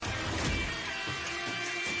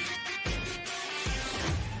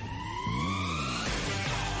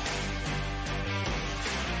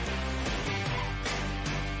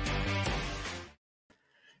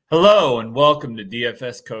Hello and welcome to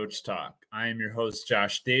DFS Coach Talk. I am your host,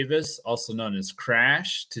 Josh Davis, also known as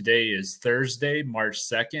Crash. Today is Thursday, March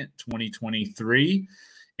 2nd, 2023,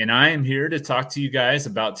 and I am here to talk to you guys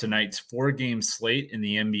about tonight's four-game slate in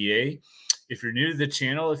the NBA. If you're new to the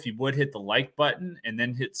channel, if you would hit the like button and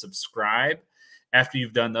then hit subscribe. After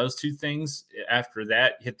you've done those two things, after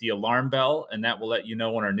that, hit the alarm bell, and that will let you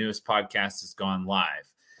know when our newest podcast has gone live.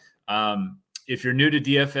 If you're new to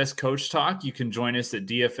DFS Coach Talk, you can join us at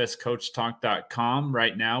dfscoachtalk.com.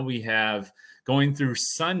 Right now, we have, going through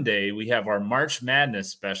Sunday, we have our March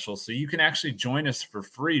Madness special. So you can actually join us for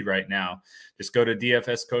free right now. Just go to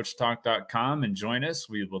dfscoachtalk.com and join us.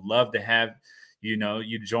 We would love to have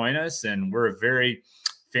you join us. And we're a very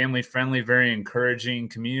family-friendly, very encouraging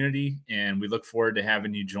community. And we look forward to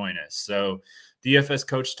having you join us. So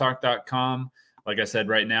dfscoachtalk.com. Like I said,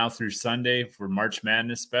 right now through Sunday for March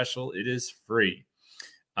Madness special, it is free.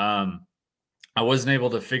 I wasn't able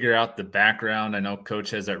to figure out the background. I know Coach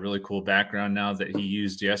has that really cool background now that he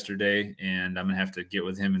used yesterday, and I'm going to have to get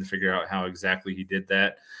with him and figure out how exactly he did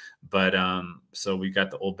that. But so we got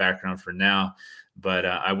the old background for now, but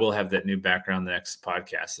I will have that new background the next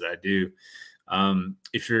podcast that I do.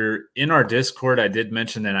 If you're in our Discord, I did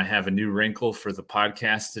mention that I have a new wrinkle for the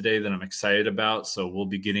podcast today that I'm excited about. So we'll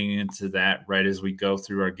be getting into that right as we go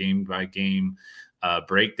through our game by game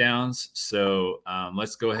breakdowns. So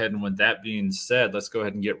let's go ahead. And with that being said, let's go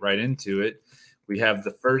ahead and get right into it. We have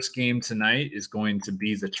the first game tonight is going to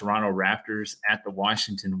be the Toronto Raptors at the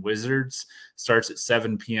Washington Wizards. Starts at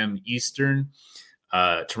 7 p.m. Eastern.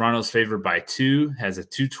 Toronto's favored by 2, has a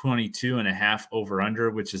 222.5 over-under,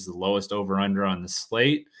 which is the lowest over-under on the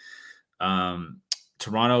slate.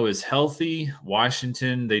 Toronto is healthy.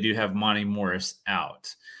 Washington, they do have Monty Morris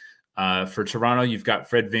out. For Toronto, you've got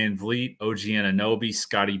Fred VanVleet, OG Anunoby,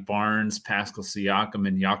 Scotty Barnes, Pascal Siakam,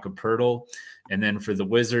 and Jakob Poeltl. And then for the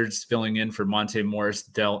Wizards, filling in for Monte Morris,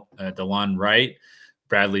 DeLon Wright,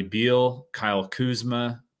 Bradley Beal, Kyle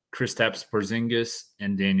Kuzma, Kristaps Porzingis,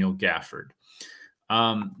 and Daniel Gafford.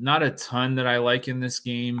 Not a ton that I like in this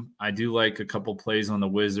game. I do like a couple plays on the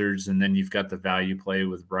Wizards, and then you've got the value play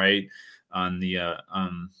with Wright on the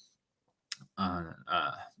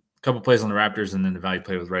couple plays on the Raptors, and then the value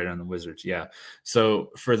play with Wright on the Wizards. Yeah.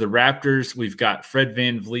 So for the Raptors, we've got Fred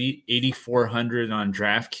VanVleet, 8,400 on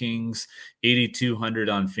DraftKings, 8,200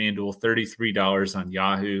 on FanDuel, $33 on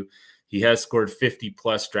Yahoo. He has scored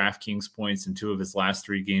 50-plus DraftKings points in 2 of his last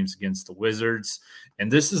 3 games against the Wizards.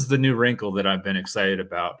 And this is the new wrinkle that I've been excited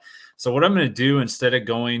about. So what I'm going to do, instead of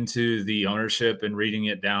going to the ownership and reading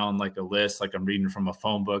it down like a list, like I'm reading from a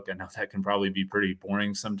phone book, I know that can probably be pretty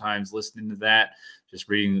boring sometimes listening to that, just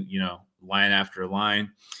reading, line after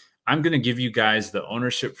line. I'm going to give you guys the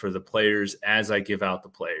ownership for the players as I give out the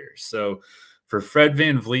players. So for Fred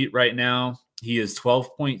VanVleet right now, he is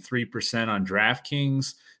 12.3% on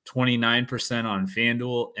DraftKings, 29% on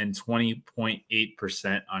FanDuel, and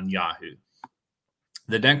 20.8% on Yahoo.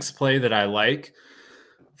 The next play that I like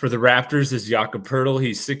for the Raptors is Jakob Poeltl.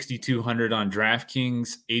 He's 6,200 on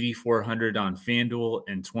DraftKings, 8,400 on FanDuel,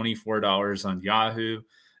 and $24 on Yahoo.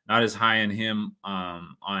 Not as high on him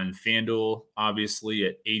on FanDuel, obviously,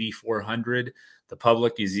 at 8,400. The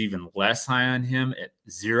public is even less high on him at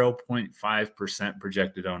 0.5%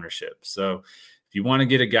 projected ownership. So if you want to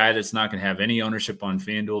get a guy that's not going to have any ownership on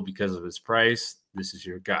FanDuel because of his price, this is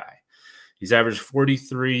your guy. He's averaged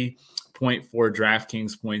 43.4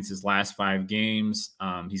 DraftKings points his last 5 games.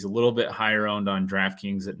 He's a little bit higher owned on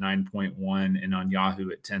DraftKings at 9.1 and on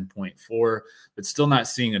Yahoo at 10.4, but still not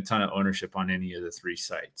seeing a ton of ownership on any of the 3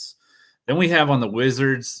 sites. Then we have on the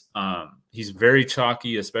Wizards, he's very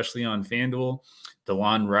chalky, especially on FanDuel.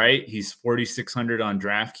 DeLon Wright, he's 4,600 on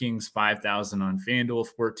DraftKings, 5,000 on FanDuel,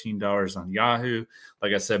 $14 on Yahoo.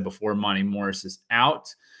 Like I said before, Monty Morris is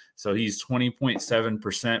out. So he's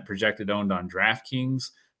 20.7% projected owned on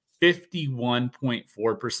DraftKings,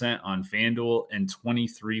 51.4% on FanDuel, and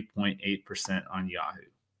 23.8% on Yahoo.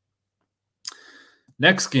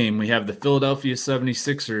 Next game, we have the Philadelphia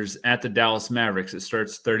 76ers at the Dallas Mavericks. It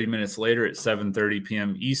starts 30 minutes later at 7:30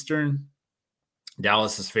 p.m. Eastern.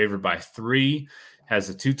 Dallas is favored by 3, has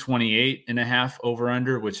a 228.5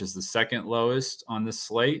 over-under, which is the second lowest on the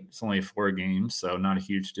slate. It's only 4 games, so not a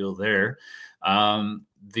huge deal there.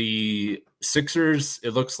 The Sixers,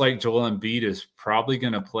 it looks like Joel Embiid is probably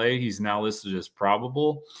going to play. He's now listed as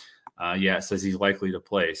probable. It says he's likely to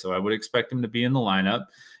play. So I would expect him to be in the lineup.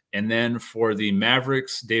 And then for the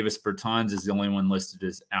Mavericks, Davis Bertans is the only one listed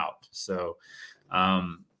as out. So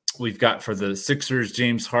we've got for the Sixers,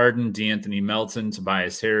 James Harden, DeAnthony Melton,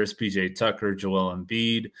 Tobias Harris, PJ Tucker, Joel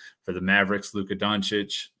Embiid. For the Mavericks, Luka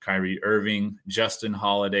Doncic, Kyrie Irving, Justin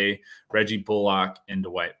Holiday, Reggie Bullock, and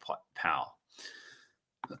Dwight Powell.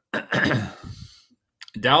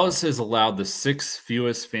 Dallas has allowed the 6th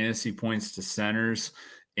fewest fantasy points to centers,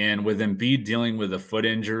 and with Embiid dealing with a foot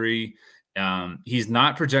injury, he's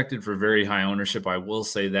not projected for very high ownership. I will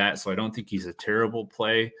say that, so I don't think he's a terrible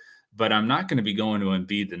play. But I'm not going to be going to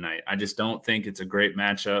Embiid tonight. I just don't think it's a great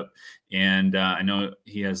matchup. And I know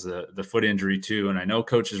he has the foot injury too. And I know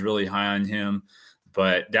coach is really high on him.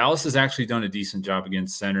 But Dallas has actually done a decent job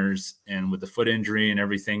against centers. And with the foot injury and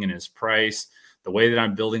everything and his price, the way that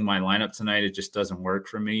I'm building my lineup tonight, it just doesn't work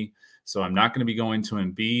for me. So I'm not going to be going to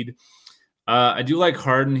Embiid. I do like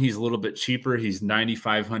Harden. He's a little bit cheaper. He's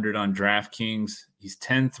 $9,500 on DraftKings. He's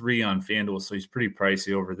 10-3 on FanDuel, so he's pretty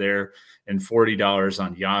pricey over there, and $40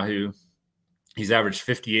 on Yahoo. He's averaged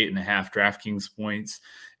 58.5 DraftKings points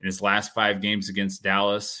in his last 5 games against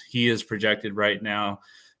Dallas. He is projected right now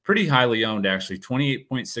pretty highly owned, actually,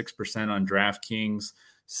 28.6% on DraftKings,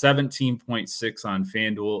 17.6 on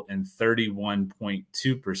FanDuel, and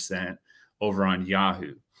 31.2% over on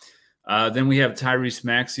Yahoo. Then we have Tyrese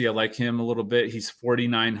Maxey. I like him a little bit. He's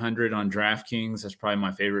 4,900 on DraftKings. That's probably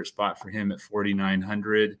my favorite spot for him at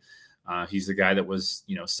 4,900. He's the guy that was,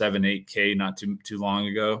 7-8K not too long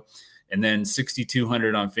ago. And then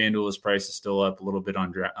 6,200 on FanDuel. His price is still up a little bit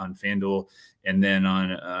on FanDuel. And then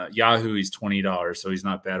on Yahoo, he's $20. So he's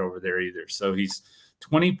not bad over there either. So he's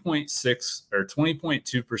 20.6 or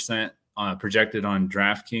 20.2% projected on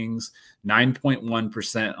DraftKings,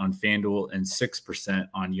 9.1% on FanDuel, and 6%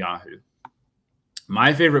 on Yahoo.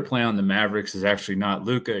 My favorite play on the Mavericks is actually not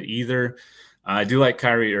Luka either. I do like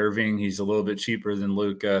Kyrie Irving. He's a little bit cheaper than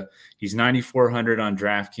Luka. He's 9,400 on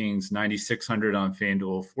DraftKings, 9,600 on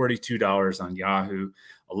FanDuel, $42 on Yahoo,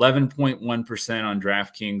 11.1% on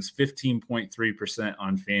DraftKings, 15.3%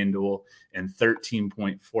 on FanDuel, and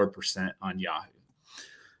 13.4% on Yahoo.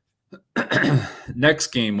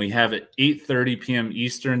 Next game we have at 8:30 p.m.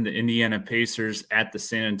 Eastern, the Indiana Pacers at the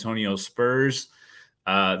San Antonio Spurs.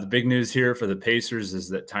 The big news here for the Pacers is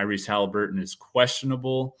that Tyrese Halliburton is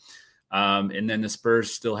questionable. And then the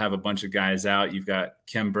Spurs still have a bunch of guys out. You've got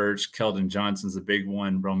Khem Birch, Keldon Johnson's a big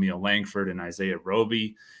one, Romeo Langford, and Isaiah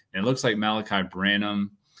Roby. And it looks like Malachi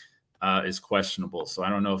Branham is questionable. So I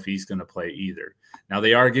don't know if he's going to play either. Now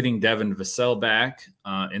they are getting Devin Vassell back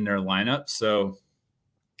in their lineup. So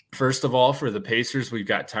first of all, for the Pacers, we've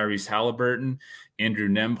got Tyrese Halliburton, Andrew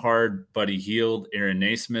Nembhard, Buddy Hield, Aaron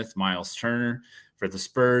Naismith, Miles Turner. For the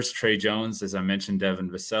Spurs, Trey Jones, as I mentioned,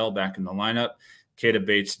 Devin Vassell back in the lineup, Keita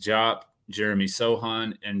Bates-Diop, Jeremy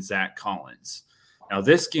Sohan, and Zach Collins. Now,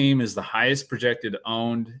 this game is the highest projected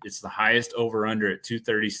owned. It's the highest over-under at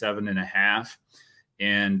 237.5.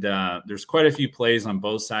 And there's quite a few plays on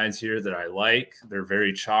both sides here that I like. They're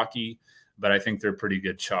very chalky, but I think they're pretty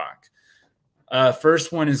good chalk.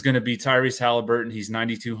 First one is going to be Tyrese Halliburton. He's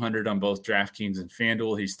 9,200 on both DraftKings and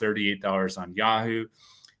FanDuel. He's $38 on Yahoo.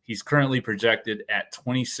 He's currently projected at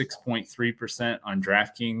 26.3% on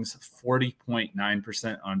DraftKings,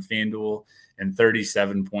 40.9% on FanDuel, and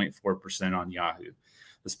 37.4% on Yahoo.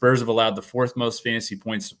 The Spurs have allowed the 4th most fantasy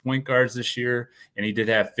points to point guards this year, and he did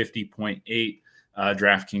have 50.8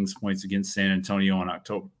 DraftKings points against San Antonio on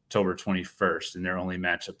October 21st in their only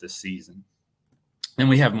matchup this season. Then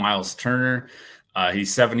we have Miles Turner.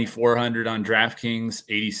 He's 7,400 on DraftKings,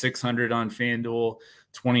 8,600 on FanDuel,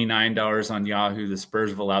 $29 on Yahoo. The Spurs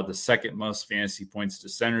have allowed the 2nd most fantasy points to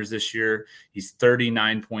centers this year. He's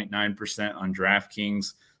 39.9% on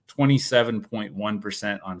DraftKings,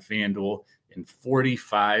 27.1% on FanDuel, and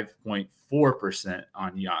 45.4%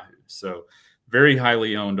 on Yahoo. So very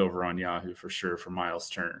highly owned over on Yahoo for sure for Miles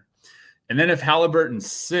Turner. And then if Halliburton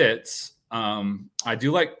sits, I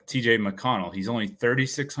do like TJ McConnell. He's only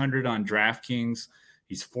 3,600 on DraftKings.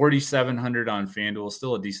 He's 4,700 on FanDuel,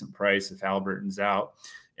 still a decent price if Halliburton's out,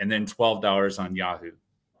 and then $12 on Yahoo.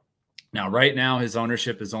 Now, right now, his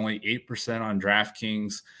ownership is only 8% on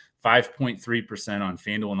DraftKings, 5.3% on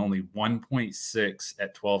FanDuel, and only 1.6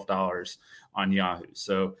 at $12 on Yahoo.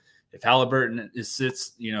 So if Halliburton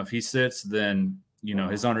sits, if he sits, then,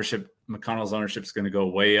 his ownership, McConnell's ownership is going to go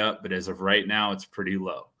way up. But as of right now, it's pretty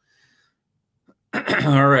low.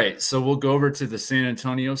 All right, so we'll go over to the San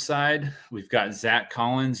Antonio side. We've got Zach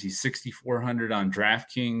Collins. He's 6,400 on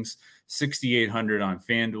DraftKings, 6,800 on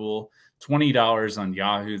FanDuel, $20 on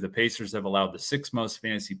Yahoo. The Pacers have allowed the 6th most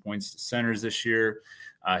fantasy points to centers this year.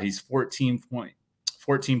 He's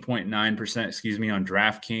 14.9%, on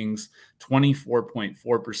DraftKings,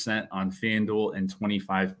 24.4% on FanDuel, and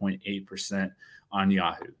 25.8% on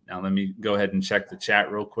Yahoo. Now, let me go ahead and check the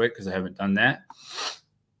chat real quick because I haven't done that.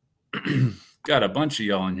 Got a bunch of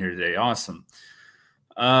y'all in here today. Awesome.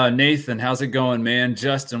 Nathan, how's it going, man?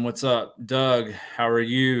 Justin, what's up? Doug, how are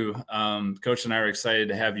you? Coach and I are excited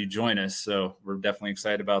to have you join us, so we're definitely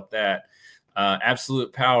excited about that.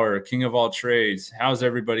 Absolute Power, King of all trades. How's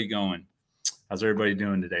everybody going? How's everybody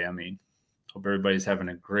doing today? I mean, hope everybody's having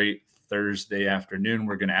a great Thursday afternoon.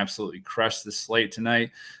 We're going to absolutely crush the slate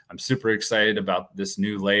tonight. I'm super excited about this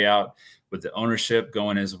new layout with the ownership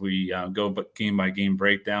going as we go game by game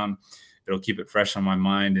breakdown. It'll keep it fresh on my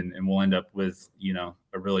mind, and we'll end up with,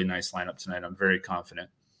 a really nice lineup tonight. I'm very confident.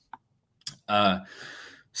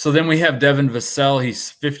 So then we have Devin Vassell.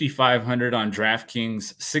 He's 5,500 on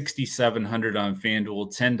DraftKings, 6,700 on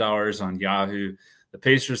FanDuel, $10 on Yahoo. The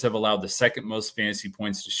Pacers have allowed the second most fantasy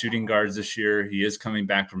points to shooting guards this year. He is coming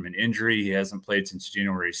back from an injury. He hasn't played since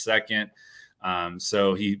January 2nd.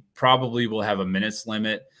 So he probably will have a minutes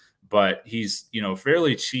limit, but he's,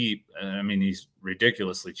 fairly cheap. I mean, he's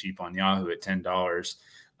ridiculously cheap on Yahoo at $10,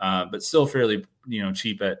 but still fairly,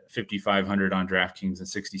 cheap at 5,500 on DraftKings and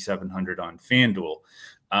 6,700 on FanDuel.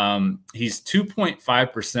 He's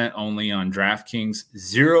 2.5% only on DraftKings,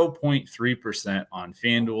 0.3% on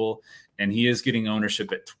FanDuel, and he is getting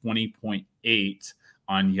ownership at 20.8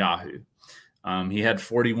 on Yahoo. He had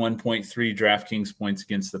 41.3 DraftKings points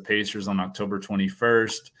against the Pacers on October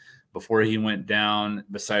 21st. Before he went down,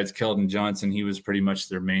 besides Keldon Johnson, he was pretty much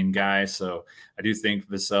their main guy. So I do think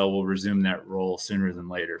Vassell will resume that role sooner than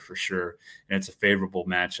later for sure. And it's a favorable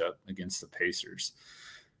matchup against the Pacers.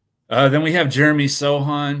 Then we have Jeremy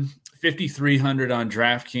Sohan, 5,300 on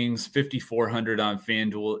DraftKings, 5,400 on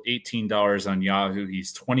FanDuel, $18 on Yahoo.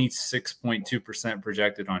 He's 26.2%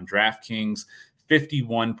 projected on DraftKings,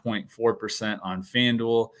 51.4% on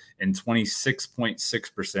FanDuel, and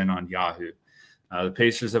 26.6% on Yahoo. The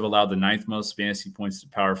Pacers have allowed the ninth most fantasy points to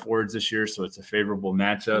power forwards this year, so it's a favorable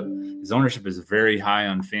matchup. His ownership is very high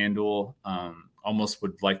on FanDuel. Almost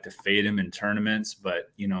would like to fade him in tournaments,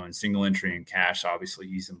 but, in single entry and cash, obviously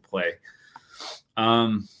he's in play.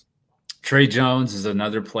 Trey Jones is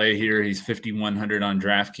another play here. He's 5,100 on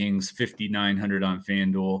DraftKings, 5,900 on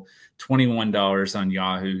FanDuel, $21 on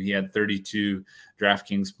Yahoo. He had 32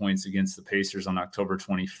 DraftKings points against the Pacers on October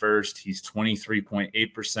 21st. He's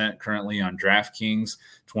 23.8% currently on DraftKings,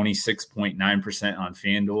 26.9% on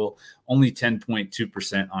FanDuel, only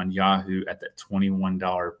 10.2% on Yahoo at that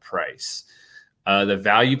 $21 price. The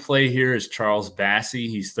value play here is Charles Bassey.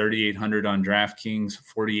 He's 3,800 on DraftKings,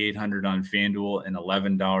 4,800 on FanDuel, and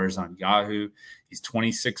 $11 on Yahoo. He's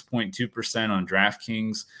 26.2% on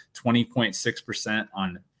DraftKings, 20.6%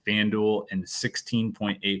 on FanDuel, and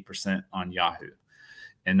 16.8% on Yahoo.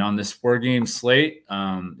 And on this 4-game slate,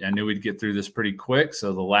 I knew we'd get through this pretty quick.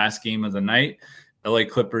 So the last game of the night, LA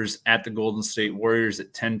Clippers at the Golden State Warriors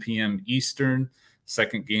at 10 p.m. Eastern,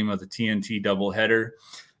 second game of the TNT doubleheader.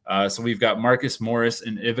 So we've got Marcus Morris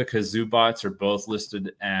and Ivica Zubac are both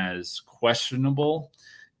listed as questionable.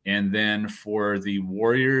 And then for the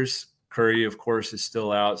Warriors, Curry, of course, is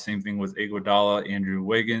still out. Same thing with Iguodala, Andrew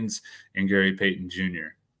Wiggins, and Gary Payton Jr.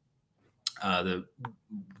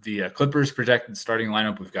 The Clippers projected starting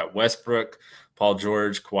lineup, we've got Westbrook, Paul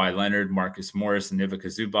George, Kawhi Leonard, Marcus Morris, and Ivica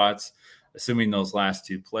Zubac. Assuming those last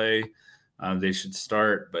two play, they should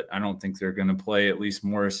start, but I don't think they're going to play. At least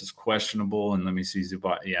Morris is questionable, and let me see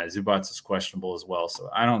Zubac. Yeah, Zubac is questionable as well, so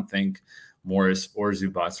I don't think Morris or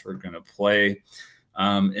Zubac are going to play.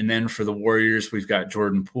 And then for the Warriors, we've got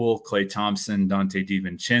Jordan Poole, Klay Thompson, Dante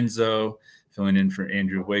DiVincenzo filling in for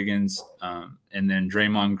Andrew Wiggins, and then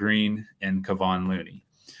Draymond Green and Kevon Looney.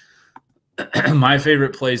 My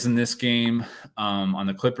favorite plays in this game, on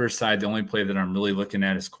the Clippers side, the only play that I'm really looking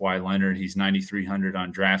at is Kawhi Leonard. He's 9,300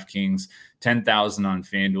 on DraftKings, 10,000 on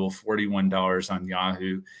FanDuel, $41 on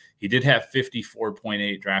Yahoo. He did have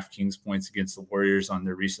 54.8 DraftKings points against the Warriors on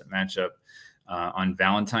their recent matchup on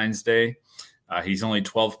Valentine's Day. He's only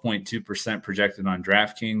 12.2% projected on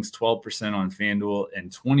DraftKings, 12% on FanDuel, and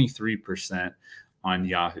 23% on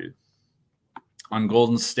Yahoo. On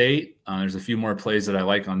Golden State, there's a few more plays that I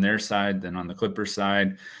like on their side than on the Clippers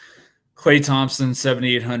side. Klay Thompson,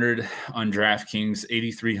 7,800 on DraftKings,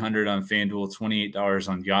 8,300 on FanDuel, $28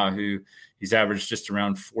 on Yahoo. He's averaged just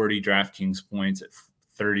around 40 DraftKings points at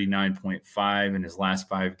 39.5 in his last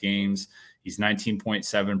 5 games. He's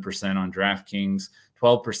 19.7% on DraftKings,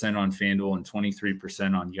 12% on FanDuel, and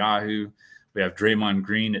 23% on Yahoo. We have Draymond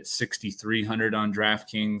Green at 6,300 on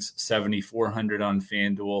DraftKings, 7,400 on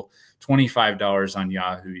FanDuel, $25 on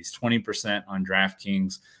Yahoo. He's 20% on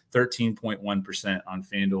DraftKings, 13.1% on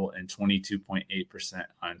FanDuel, and 22.8%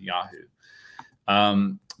 on Yahoo.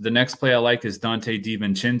 The next play I like is Dante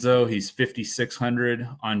DiVincenzo. He's 5,600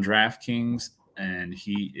 on DraftKings, and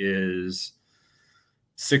he is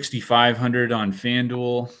 6,500 on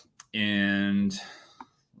FanDuel. And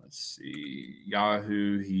let's see,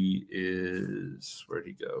 Yahoo, he is, where'd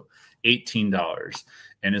he go? $18.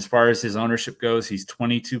 And as far as his ownership goes, he's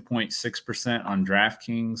 22.6% on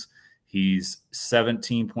DraftKings. He's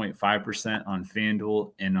 17.5% on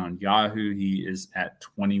FanDuel, and on Yahoo, he is at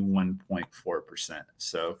 21.4%.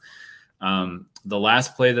 So the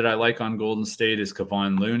last play that I like on Golden State is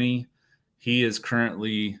Kevon Looney. He is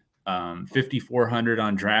currently 5,400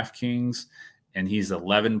 on DraftKings, and he's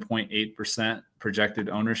 11.8% projected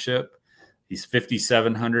ownership. He's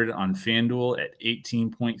 5,700 on FanDuel at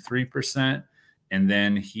 18.3%. And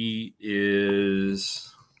then he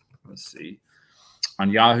is, let's see, on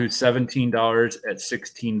Yahoo, $17 at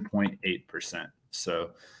 16.8%. So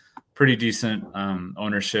pretty decent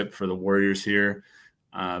ownership for the Warriors here.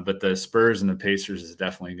 But the Spurs and the Pacers is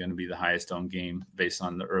definitely going to be the highest owned game based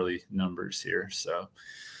on the early numbers here. So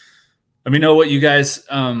let me know what you guys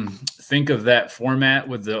think of that format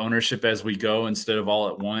with the ownership as we go instead of all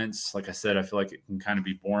at once. Like I said, I feel like it can kind of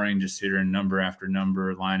be boring just hearing number after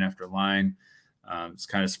number, line after line. It's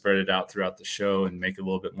kind of spread it out throughout the show and make it a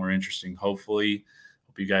little bit more interesting, hopefully.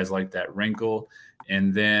 Hope you guys like that wrinkle.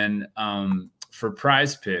 And then for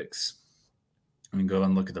Prize Picks, let me go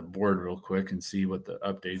and look at the board real quick and see what the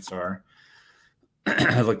updates are.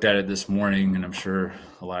 I looked at it this morning, and I'm sure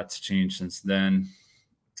a lot's changed since then.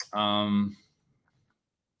 Let's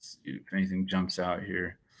see if anything jumps out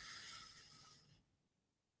here.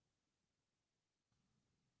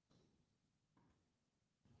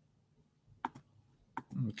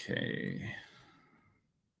 Okay.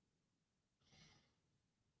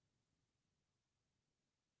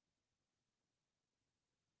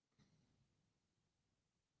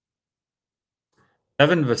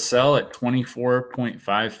 Devin Vassell at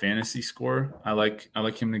 24.5 fantasy score. I like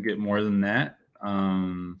him to get more than that.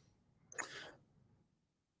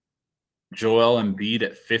 Joel Embiid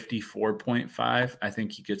at 54.5. I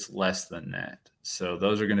think he gets less than that. So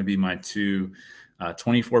those are going to be my two.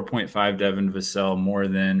 24.5 Devin Vassell more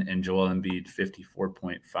than, and Joel Embiid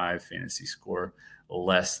 54.5 fantasy score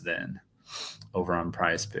less than over on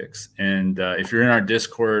Prize Picks. And if you're in our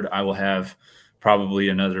Discord, I will have probably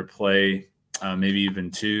another play, maybe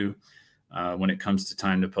even two, when it comes to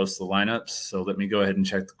time to post the lineups. So let me go ahead and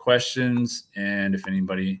check the questions. And if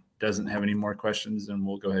anybody doesn't have any more questions, then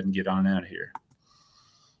we'll go ahead and get on out of here.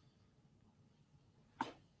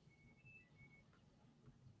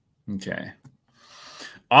 Okay.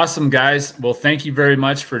 Awesome, guys. Well, thank you very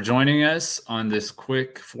much for joining us on this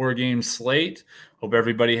quick 4-game slate. Hope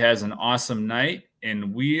everybody has an awesome night,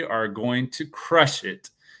 and we are going to crush it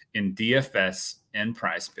in DFS and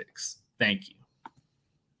Prize Picks. Thank you.